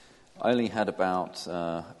I only had about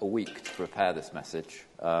a week to prepare this message,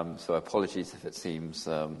 so apologies if it seems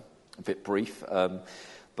a bit brief.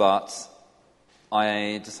 But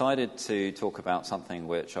I decided to talk about something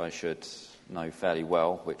which I should know fairly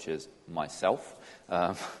well, which is myself.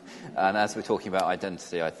 And as we're talking about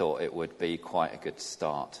identity, I thought it would be quite a good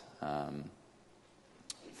start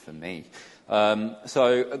for me.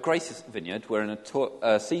 So at Grace Vineyard, we're in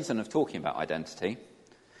a season of talking about identity.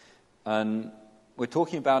 And we're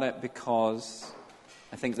talking about it because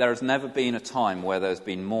I think there has never been a time where there's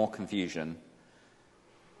been more confusion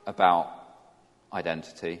about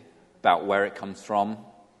identity, about where it comes from,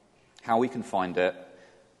 how we can find it,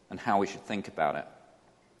 and how we should think about it.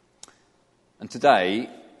 And today,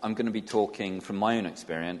 I'm going to be talking from my own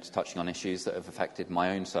experience, touching on issues that have affected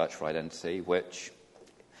my own search for identity, which,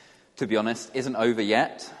 to be honest, isn't over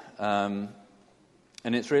yet. And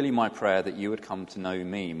it's really my prayer that you would come to know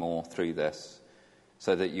me more through this,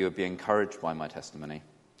 so that you would be encouraged by my testimony,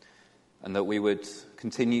 and that we would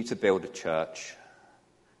continue to build a church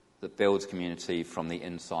that builds community from the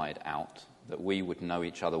inside out, that we would know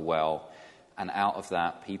each other well, and out of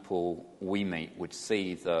that, people we meet would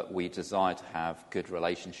see that we desire to have good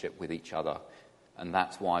relationship with each other, and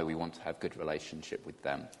that's why we want to have good relationship with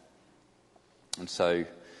them. And so,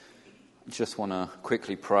 I just want to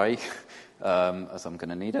quickly pray, as I'm going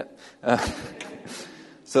to need it.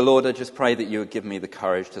 So, Lord, I just pray that you would give me the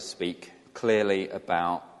courage to speak clearly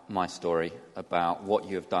about my story, about what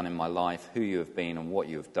you have done in my life, who you have been and what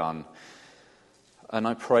you have done. And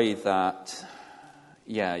I pray that,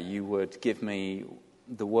 you would give me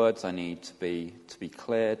the words I need to be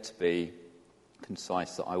clear, to be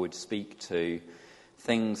concise, that I would speak to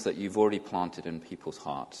things that you've already planted in people's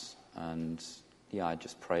hearts. And, I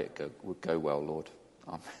just pray it would go well, Lord.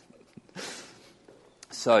 Amen.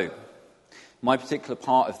 So, my particular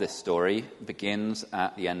part of this story begins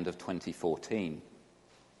at the end of 2014.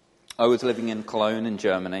 I was living in Cologne in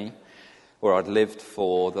Germany, where I'd lived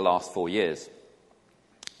for the last 4 years.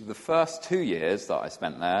 The first 2 years that I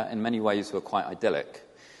spent there, in many ways, were quite idyllic.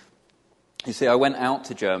 You see, I went out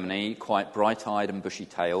to Germany quite bright-eyed and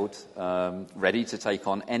bushy-tailed, ready to take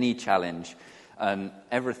on any challenge, and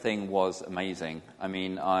everything was amazing. I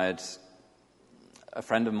mean, a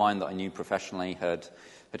friend of mine that I knew professionally had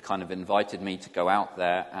kind of invited me to go out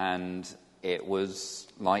there, and it was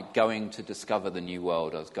like going to discover the new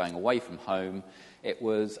world. I was going away from home. It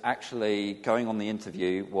was actually, going on the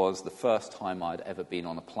interview was the first time I'd ever been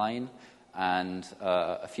on a plane, and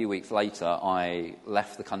a few weeks later I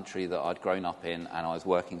left the country that I'd grown up in and I was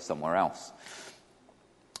working somewhere else.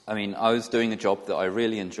 I mean, I was doing a job that I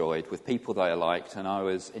really enjoyed with people that I liked, and I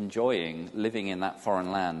was enjoying living in that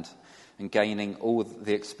foreign land and gaining all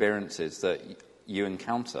the experiences that you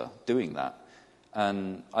encounter doing that.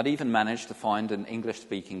 And I'd even managed to find an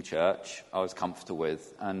English-speaking church I was comfortable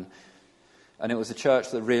with, and it was a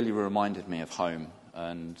church that really reminded me of home.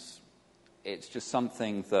 And it's just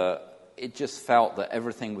something that it just felt that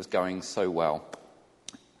everything was going so well.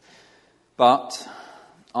 But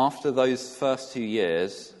after those first 2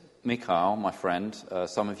 years, Mikhail, my friend,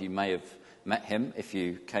 some of you may have met him if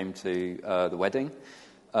you came to the wedding,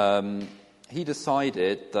 he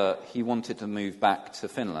decided that he wanted to move back to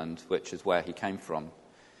Finland, which is where he came from.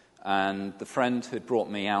 And the friend who had brought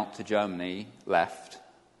me out to Germany left.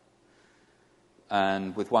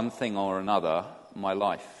 And with one thing or another, my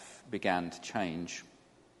life began to change.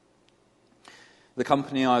 The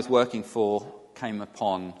company I was working for came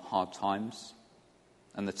upon hard times,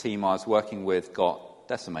 and the team I was working with got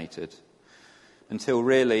decimated, until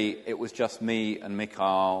really it was just me and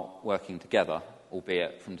Mikhail working together,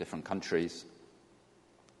 albeit from different countries.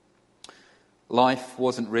 Life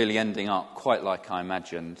wasn't really ending up quite like I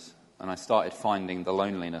imagined, and I started finding the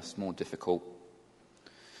loneliness more difficult.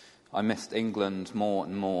 I missed England more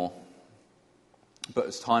and more, but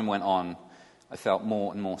as time went on, I felt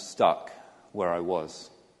more and more stuck where I was.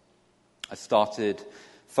 I started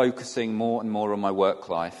focusing more and more on my work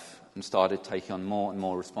life and started taking on more and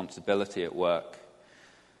more responsibility at work,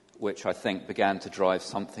 which I think began to drive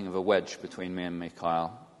something of a wedge between me and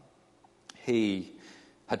Mikhail. He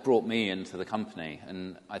had brought me into the company,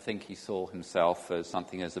 and I think he saw himself as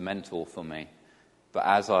something as a mentor for me. But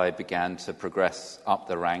as I began to progress up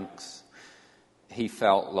the ranks, he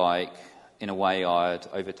felt like, in a way, I had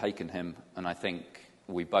overtaken him, and I think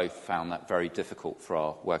we both found that very difficult for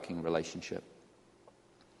our working relationship.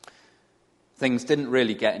 Things didn't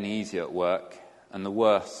really get any easier at work, and the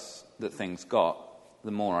worse that things got,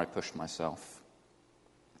 the more I pushed myself.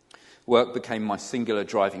 Work became my singular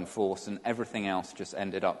driving force, and everything else just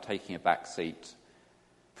ended up taking a back seat,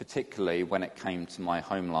 particularly when it came to my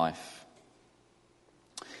home life.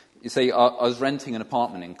 You see, I was renting an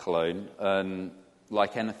apartment in Cologne, and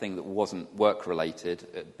like anything that wasn't work-related,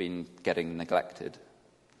 it had been getting neglected.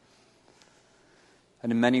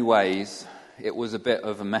 And in many ways, it was a bit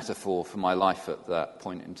of a metaphor for my life at that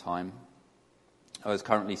point in time. I was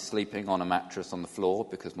currently sleeping on a mattress on the floor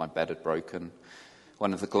because my bed had broken.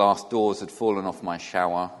 One of the glass doors had fallen off my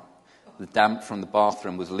shower. The damp from the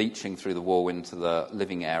bathroom was leaching through the wall into the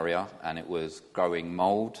living area, and it was growing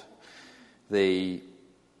mould. The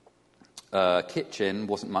kitchen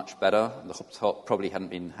wasn't much better. The top probably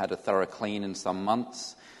hadn't had a thorough clean in some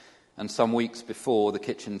months. And some weeks before, the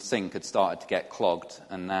kitchen sink had started to get clogged,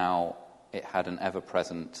 and now it had an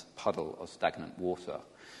ever-present puddle of stagnant water.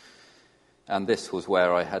 And this was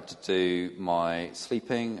where I had to do my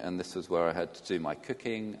sleeping, and this was where I had to do my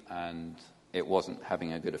cooking, and it wasn't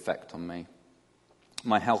having a good effect on me.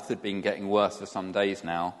 My health had been getting worse for some days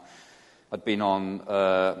now. I'd been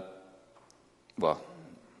on,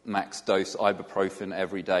 max dose ibuprofen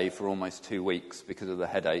every day for almost 2 weeks because of the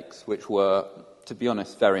headaches, which were, to be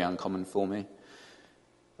honest, very uncommon for me.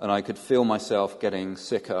 And I could feel myself getting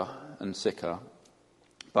sicker and sicker.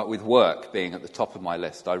 But with work being at the top of my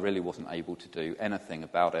list, I really wasn't able to do anything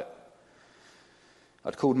about it.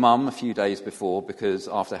 I'd called Mum a few days before because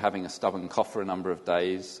after having a stubborn cough for a number of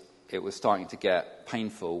days, it was starting to get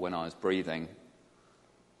painful when I was breathing.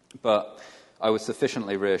 But I was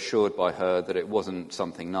sufficiently reassured by her that it wasn't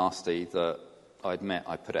something nasty that I admit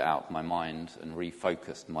I put it out of my mind and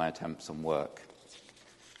refocused my attempts on work.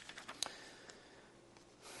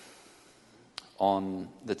 On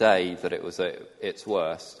the day that it was at its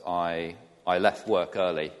worst, I left work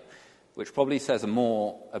early, which probably says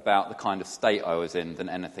more about the kind of state I was in than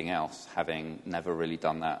anything else, having never really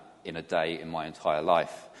done that in a day in my entire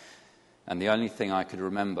life. And the only thing I could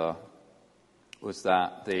remember was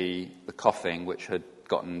that the coughing, which had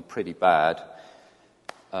gotten pretty bad,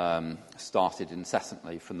 started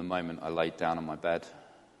incessantly from the moment I laid down on my bed.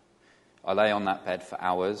 I lay on that bed for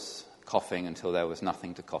hours, coughing until there was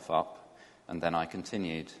nothing to cough up. And then I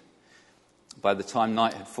continued. By the time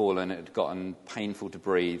night had fallen, it had gotten painful to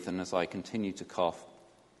breathe, and as I continued to cough,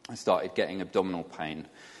 I started getting abdominal pain,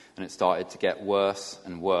 and it started to get worse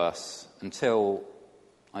and worse until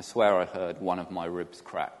I swear I heard one of my ribs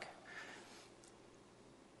crack.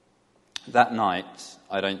 That night,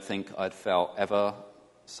 I don't think I'd felt ever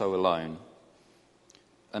so alone,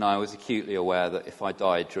 and I was acutely aware that if I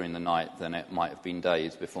died during the night, then it might have been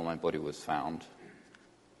days before my body was found.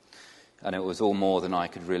 And it was all more than I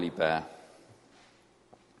could really bear.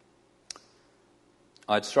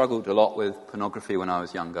 I'd struggled a lot with pornography when I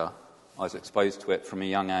was younger. I was exposed to it from a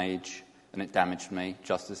young age, and it damaged me,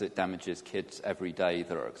 just as it damages kids every day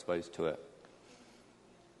that are exposed to it.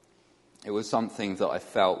 It was something that I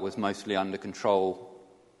felt was mostly under control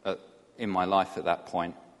in my life at that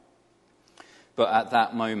point. But at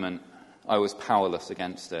that moment, I was powerless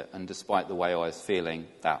against it, and despite the way I was feeling,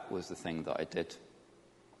 that was the thing that I did.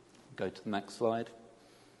 Go to the next slide.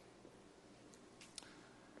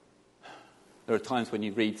 There are times when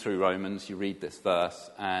you read through Romans, you read this verse,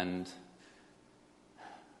 and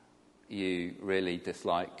you really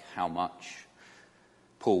dislike how much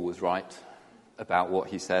Paul was right about what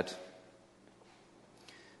he said.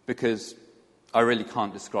 Because I really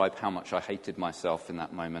can't describe how much I hated myself in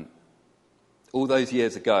that moment. All those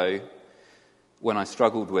years ago, when I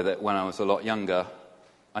struggled with it when I was a lot younger,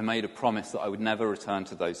 I made a promise that I would never return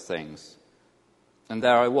to those things. And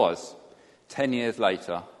there I was, 10 years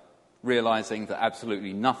later, realizing that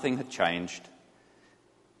absolutely nothing had changed.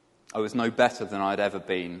 I was no better than I'd ever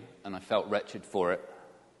been, and I felt wretched for it.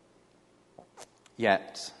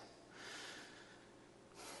 Yet,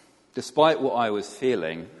 despite what I was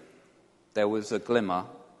feeling, there was a glimmer,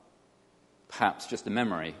 perhaps just a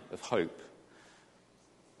memory of hope.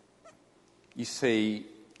 You see,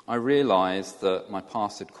 I realized that my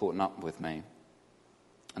past had caught up with me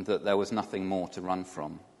and that there was nothing more to run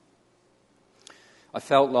from. I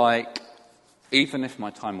felt like even if my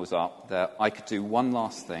time was up, that I could do one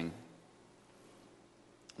last thing,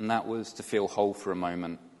 and that was to feel whole for a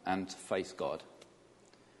moment and to face God.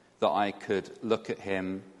 That I could look at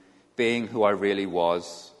him being who I really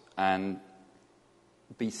was and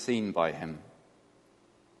be seen by him.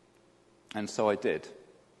 And so I did.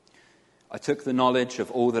 I took the knowledge of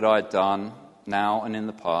all that I had done, now and in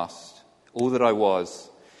the past, all that I was,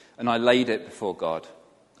 and I laid it before God.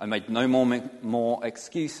 I made no more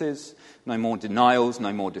excuses, no more denials,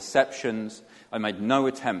 no more deceptions. I made no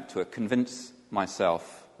attempt to convince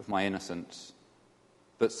myself of my innocence,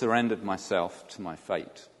 but surrendered myself to my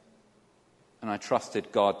fate. And I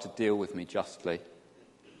trusted God to deal with me justly,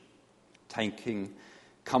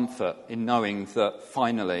 comfort in knowing that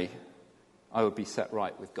finally I would be set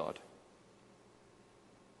right with God.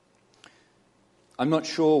 I'm not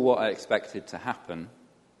sure what I expected to happen,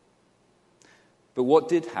 but what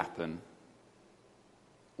did happen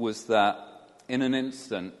was that in an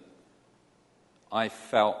instant I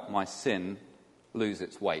felt my sin lose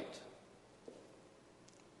its weight.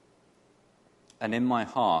 And in my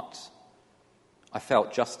heart, I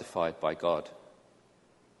felt justified by God.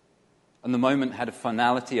 And the moment had a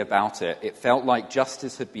finality about it. It felt like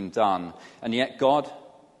justice had been done, and yet God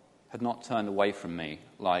had not turned away from me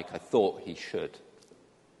like I thought he should.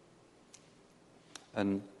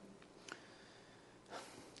 And,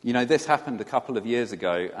 this happened a couple of years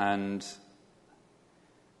ago, and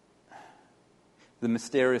the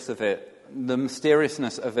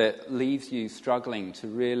mysteriousness of it leaves you struggling to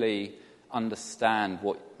really understand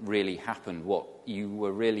what really happened, what you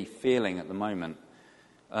were really feeling at the moment.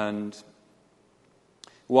 And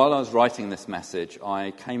while I was writing this message,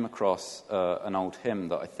 I came across an old hymn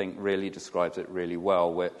that I think really describes it really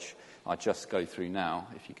well, which I'll just go through now,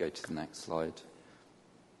 if you go to the next slide.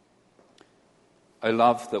 O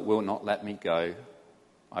love that will not let me go,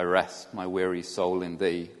 I rest my weary soul in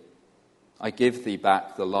thee. I give thee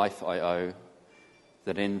back the life I owe,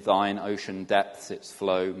 that in thine ocean depths its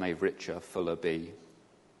flow may richer, fuller be.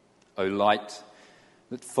 O light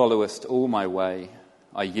that followest all my way,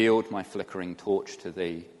 I yield my flickering torch to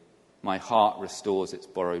thee. My heart restores its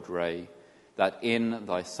borrowed ray, that in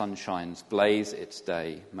thy sunshine's blaze its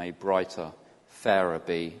day may brighter, fairer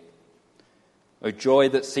be. O joy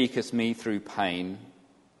that seekest me through pain,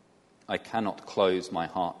 I cannot close my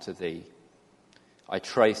heart to thee. I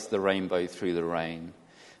trace the rainbow through the rain,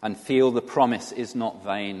 and feel the promise is not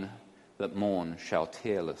vain, that morn shall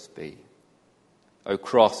tearless be. O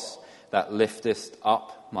cross that liftest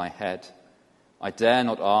up my head, I dare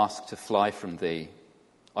not ask to fly from thee.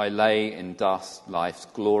 I lay in dust life's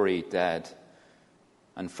glory dead,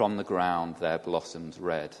 and from the ground there blossoms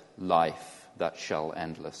red life that shall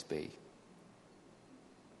endless be.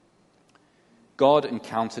 God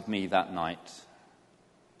encountered me that night,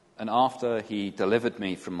 and after he delivered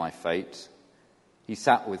me from my fate, he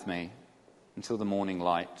sat with me until the morning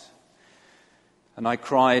light, and I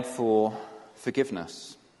cried for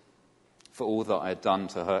forgiveness for all that I had done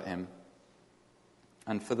to hurt him.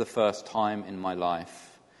 And for the first time in my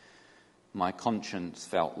life, my conscience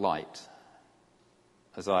felt light,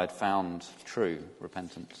 as I had found true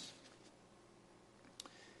repentance.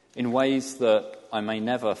 In ways that I may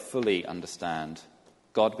never fully understand,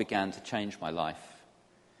 God began to change my life.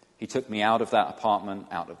 He took me out of that apartment,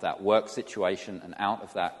 out of that work situation, and out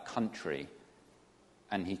of that country,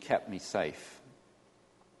 and he kept me safe.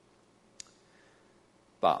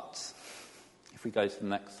 But, if we go to the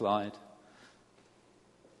next slide.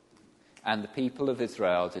 And the people of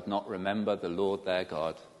Israel did not remember the Lord their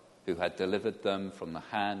God, who had delivered them from the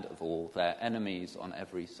hand of all their enemies on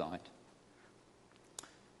every side.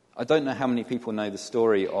 I don't know how many people know the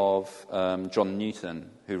story of John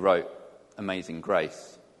Newton, who wrote Amazing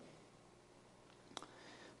Grace.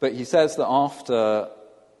 But he says that after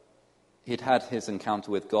he'd had his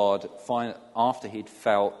encounter with God, after he'd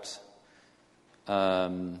felt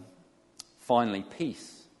finally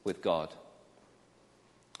peace with God,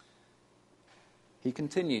 he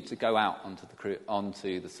continued to go out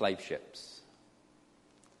onto the slave ships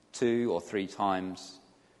 2 or 3 times.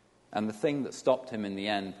 And the thing that stopped him in the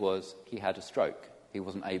end was he had a stroke. He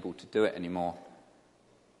wasn't able to do it anymore.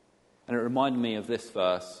 And it reminded me of this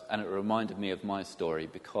verse, and it reminded me of my story,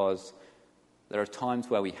 because there are times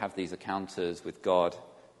where we have these encounters with God,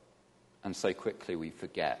 and so quickly we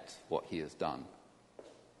forget what he has done.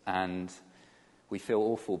 And we feel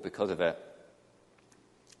awful because of it.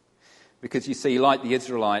 Because you see, like the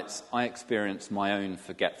Israelites, I experienced my own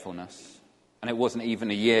forgetfulness. And it wasn't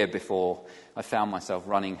even a year before I found myself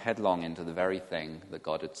running headlong into the very thing that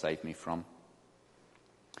God had saved me from.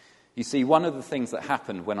 You see, one of the things that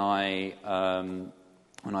happened when I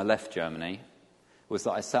left Germany was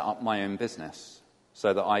that I set up my own business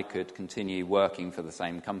so that I could continue working for the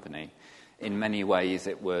same company. In many ways,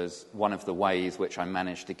 it was one of the ways which I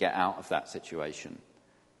managed to get out of that situation.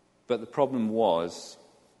 But the problem was,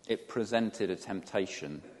 it presented a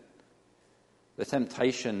temptation. The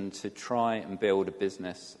temptation to try and build a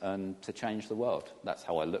business and to change the world. That's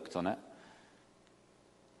how I looked on it.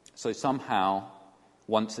 So somehow,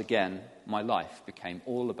 once again, my life became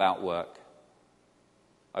all about work.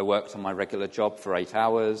 I worked on my regular job for 8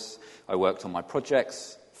 hours. I worked on my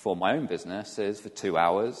projects for my own businesses for 2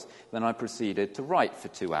 hours. Then I proceeded to write for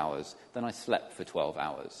 2 hours. Then I slept for 12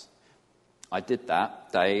 hours. I did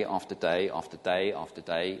that day after day after day after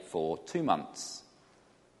day for 2 months.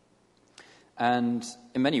 And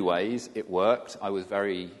in many ways, it worked. I was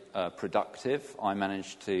very productive. I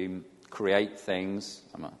managed to create things.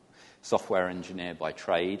 I'm a software engineer by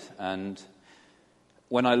trade. And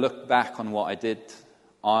when I look back on what I did,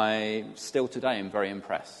 I still today am very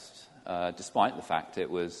impressed, despite the fact it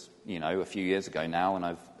was, a few years ago now, and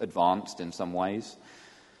I've advanced in some ways.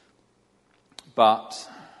 But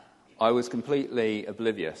I was completely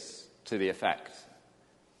oblivious to the effect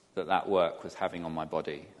that work was having on my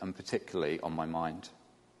body, and particularly on my mind.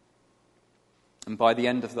 And by the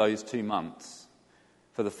end of those 2 months,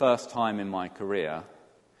 for the first time in my career,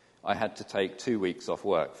 I had to take 2 weeks off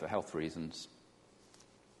work for health reasons.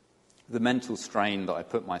 The mental strain that I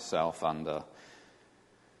put myself under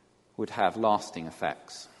would have lasting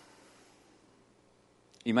effects.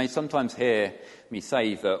 You may sometimes hear me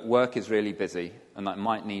say that work is really busy and that I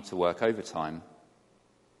might need to work overtime,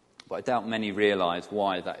 but I doubt many realise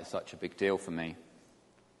why that is such a big deal for me.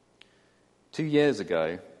 2 years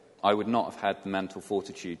ago, I would not have had the mental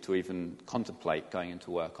fortitude to even contemplate going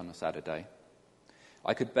into work on a Saturday.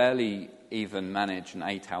 I could barely even manage an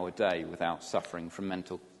 8-hour day without suffering from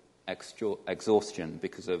mental exhaustion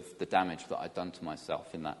because of the damage that I'd done to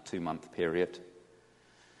myself in that 2-month period.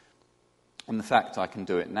 And the fact I can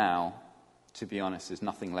do it now, to be honest, is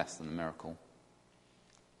nothing less than a miracle.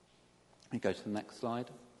 We go to the next slide.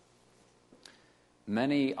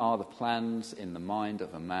 Many are the plans in the mind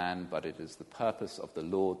of a man, but it is the purpose of the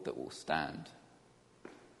Lord that will stand.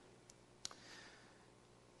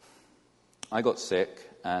 I got sick,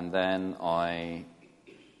 and then I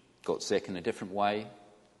got sick in a different way,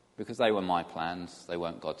 because they were my plans, they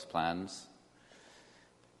weren't God's plans.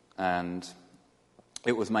 And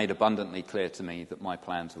it was made abundantly clear to me that my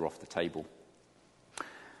plans were off the table.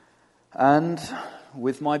 And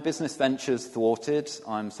with my business ventures thwarted,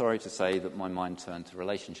 I'm sorry to say that my mind turned to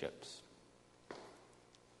relationships.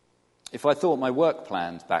 If I thought my work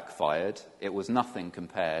plans backfired, it was nothing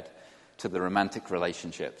compared to the romantic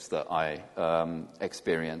relationships that I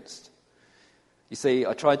experienced. You see,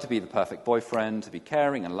 I tried to be the perfect boyfriend, to be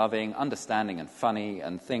caring and loving, understanding and funny,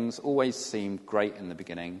 and things always seemed great in the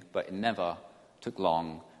beginning, but it never took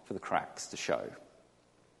long for the cracks to show.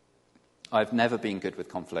 I've never been good with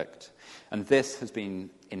conflict, and this has been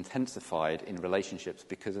intensified in relationships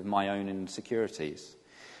because of my own insecurities.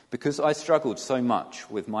 Because I struggled so much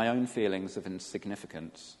with my own feelings of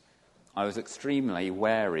insignificance, I was extremely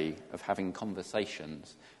wary of having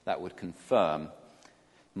conversations that would confirm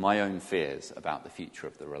my own fears about the future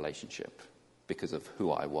of the relationship because of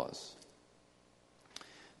who I was.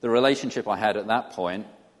 The relationship I had at that point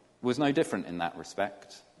was no different in that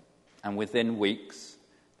respect, and within weeks,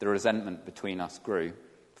 the resentment between us grew,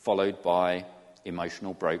 followed by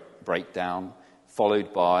emotional breakdown,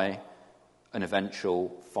 followed by an eventual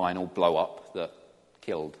final blow-up that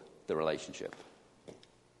killed the relationship.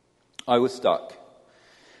 I was stuck.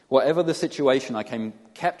 Whatever the situation, I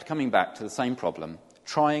kept coming back to the same problem,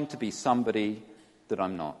 trying to be somebody that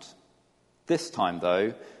I'm not. This time,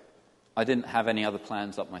 though, I didn't have any other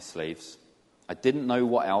plans up my sleeves. I didn't know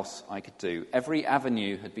what else I could do. Every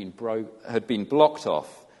avenue had been blocked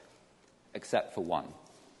off, except for one.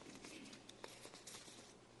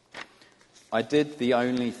 I did the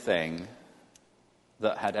only thing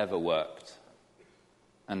that had ever worked,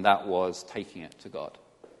 and that was taking it to God.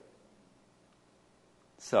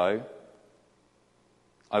 So,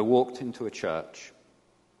 I walked into a church,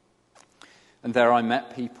 and there I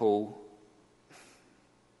met people,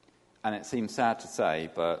 and it seems sad to say,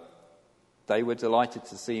 but they were delighted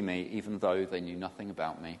to see me even though they knew nothing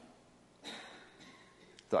about me.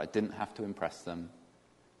 That I didn't have to impress them,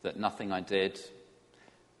 that nothing I did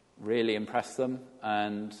really impressed them,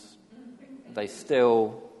 and they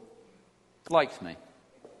still liked me.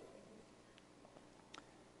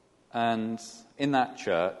 And in that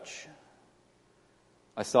church,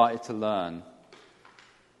 I started to learn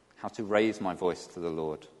how to raise my voice to the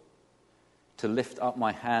Lord, to lift up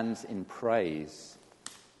my hands in praise,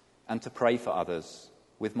 and to pray for others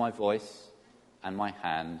with my voice and my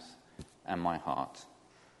hands and my heart.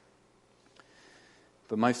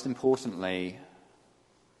 But most importantly,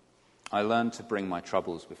 I learned to bring my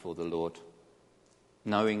troubles before the Lord,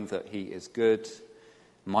 knowing that He is good,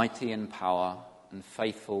 mighty in power, and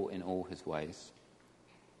faithful in all His ways.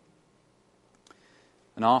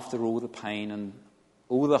 And after all the pain and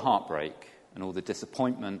all the heartbreak and all the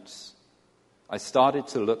disappointments, I started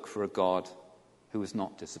to look for a God who was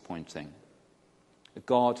not disappointing, a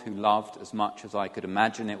God who loved as much as I could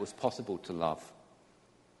imagine it was possible to love,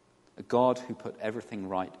 a God who put everything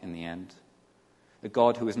right in the end, a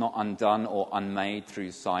God who is not undone or unmade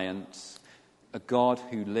through science, a God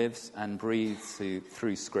who lives and breathes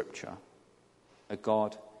through Scripture, a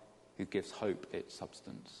God who gives hope its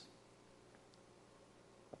substance.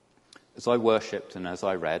 As I worshipped and as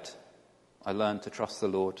I read, I learned to trust the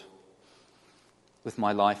Lord with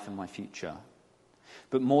my life and my future.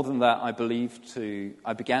 But more than that, I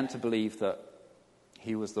began to believe that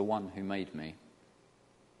he was the one who made me.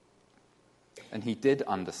 And he did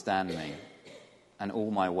understand me and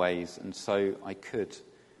all my ways, and so I could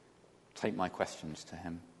take my questions to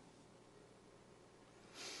him.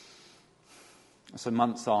 So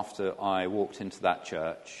months after I walked into that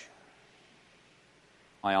church,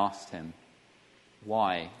 I asked him,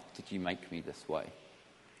 "Why did you make me this way?"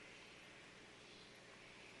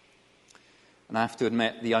 And I have to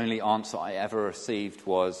admit, the only answer I ever received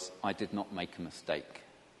was, "I did not make a mistake."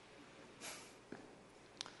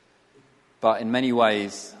 But in many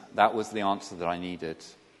ways, that was the answer that I needed.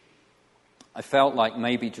 I felt like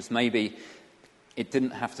maybe, just maybe, it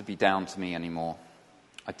didn't have to be down to me anymore.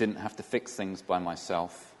 I didn't have to fix things by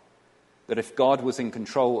myself. That if God was in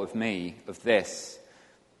control of me, of this,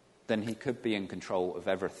 then he could be in control of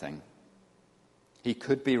everything. He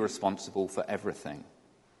could be responsible for everything.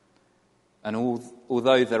 And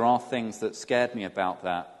although there are things that scared me about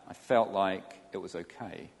that, I felt like it was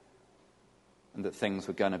okay and that things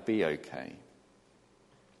were going to be okay.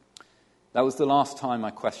 That was the last time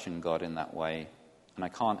I questioned God in that way, and I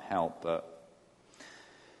can't help but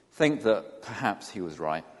think that perhaps he was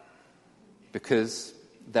right, because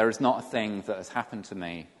there is not a thing that has happened to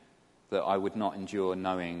me that I would not endure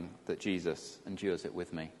knowing that Jesus endures it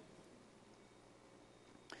with me.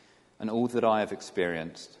 And all that I have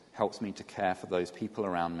experienced helps me to care for those people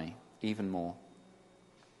around me even more.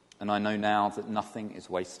 And I know now that nothing is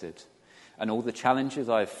wasted, and all the challenges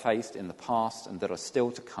I have faced in the past and that are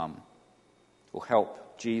still to come will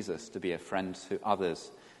help Jesus to be a friend to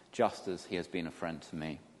others just as he has been a friend to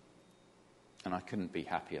me. And I couldn't be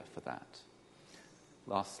happier for that.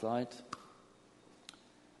 Last slide.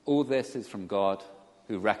 All this is from God,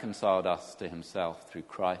 who reconciled us to himself through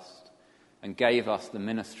Christ and gave us the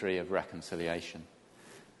ministry of reconciliation.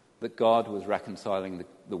 That God was reconciling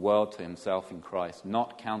the world to himself in Christ,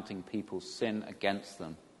 not counting people's sin against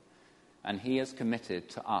them. And he has committed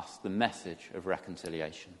to us the message of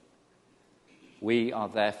reconciliation. We are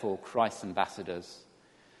therefore Christ's ambassadors,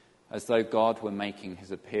 as though God were making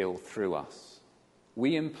his appeal through us.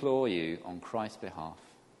 We implore you on Christ's behalf,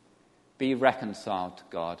 be reconciled to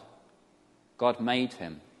God. God made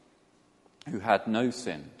him, who had no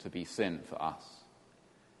sin, to be sin for us,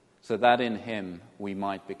 so that in him we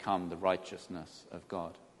might become the righteousness of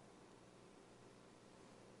God.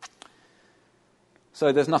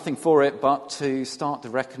 So there's nothing for it but to start to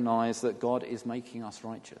recognize that God is making us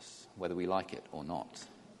righteous, whether we like it or not.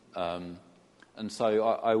 And so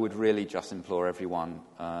I would really just implore everyone,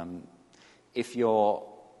 if you're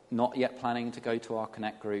not yet planning to go to our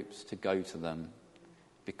Connect groups, to go to them,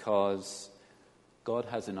 because God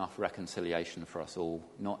has enough reconciliation for us all,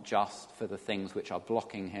 not just for the things which are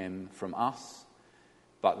blocking him from us,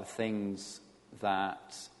 but the things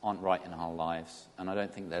that aren't right in our lives. And I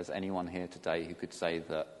don't think there's anyone here today who could say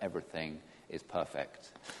that everything is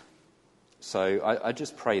perfect. So I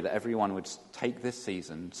just pray that everyone would take this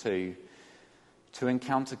season to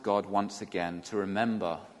encounter God once again, to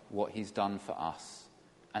remember what he's done for us,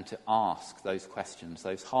 and to ask those questions,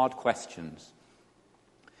 those hard questions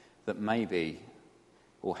that maybe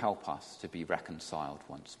will help us to be reconciled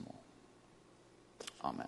once more. Amen.